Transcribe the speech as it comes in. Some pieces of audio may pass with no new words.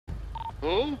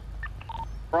Who?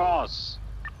 Cross.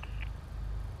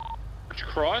 Which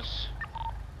Cross?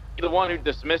 The one who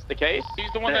dismissed the case?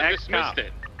 He's the one that dismissed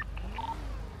it.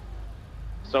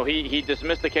 So he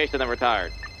dismissed the case and then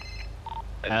retired.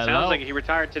 It sounds like he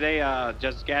retired today.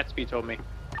 Judge Gatsby told me.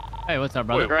 Hey, what's up,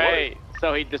 brother? Great.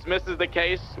 So he dismisses the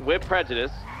case with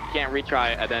prejudice. Can't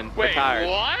retry it and then retires.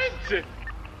 What?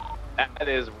 That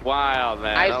is wild,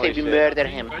 man. I say we murder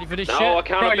him. Ready for this No shit?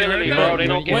 accountability, bro. They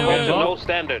don't get held to no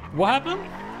standard. What happened?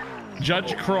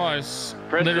 Judge Cross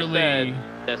Literally literally.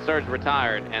 that Serge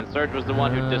retired, and Serge was the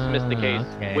one who dismissed the case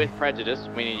with prejudice,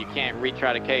 meaning you can't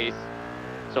retry the case.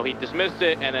 So he dismissed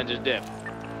it and then just dipped.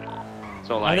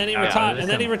 So like, and then he retired. And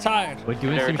then he retired. We're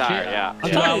doing some shit. Yeah.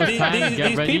 I'm telling you,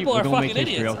 these people are fucking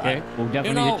idiots. Okay? We'll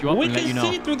definitely hit you up we and let you can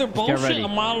know. see through their bullshit a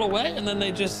mile away, and then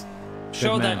they just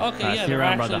show that, okay, yeah, they're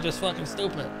actually just fucking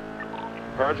stupid.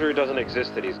 Perjury doesn't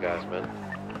exist to these guys, man.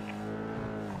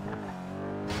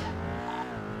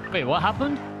 Wait, what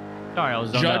happened? Sorry, I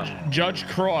was Judge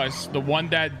Cross, the one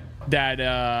that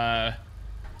they're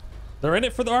in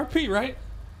it for the RP, right?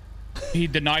 He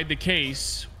denied the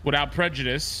case without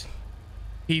prejudice.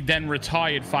 He then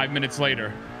retired 5 minutes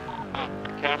later.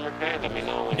 Camera can let me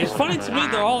know. It's funny to me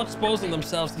they're all exposing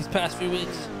themselves these past few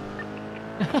weeks.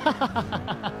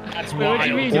 That's Wait, what do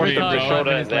you mean? Forced them to show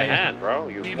their hand, bro.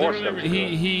 You forced them to.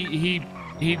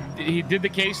 He did the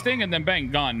case thing and then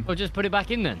bang, gone. Well, just put it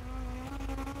back in then.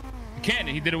 You can't.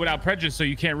 He did it without prejudice, so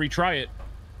you can't retry it.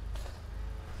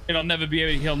 He'll never be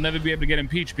able to get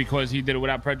impeached because he did it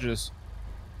without prejudice.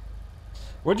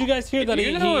 Where'd you guys hear that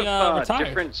he retired?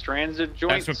 Different strands of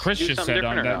joints. That's what Chris just said.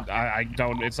 I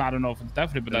don't. It's I don't know if it's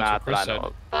definite, but that's what Chris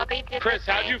said. Chris,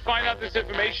 how'd you find out this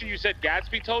information? You said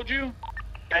Gatsby told you?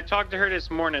 I talked to her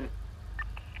this morning,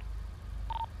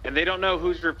 and they don't know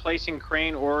who's replacing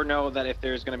Crane or know that if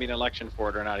there's going to be an election for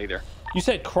it or not either. You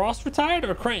said Cross retired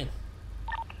or Crane?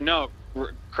 No,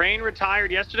 Crane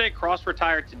retired yesterday. Cross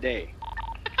retired today.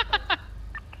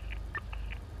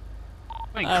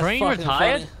 Wait, Crane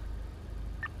retired?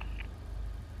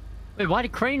 Wait, why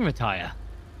did Crane retire?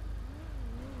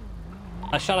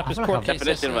 I shot up his court case.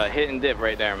 Definition of a hit and dip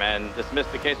right there, man. Dismiss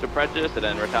the case with prejudice and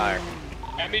then retire.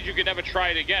 That means you can never try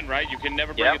it again, right? You can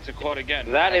never bring it to court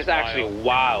again. That is actually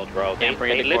wild, bro.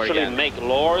 They literally make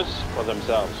laws for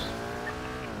themselves.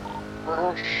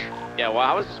 Yeah, well,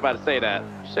 I was just about to say that.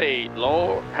 Say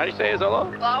Lord. How do you say it, Zolo?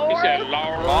 He said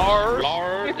Lord.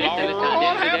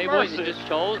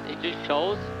 It just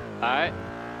shows, alright?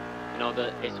 You know,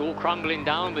 that it's all crumbling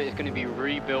down, but it's going to be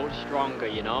rebuilt stronger,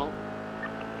 you know?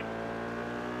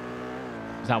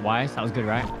 Is that wise? That was good,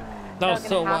 right? That was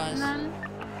so wise.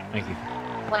 Thank you.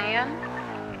 Plan?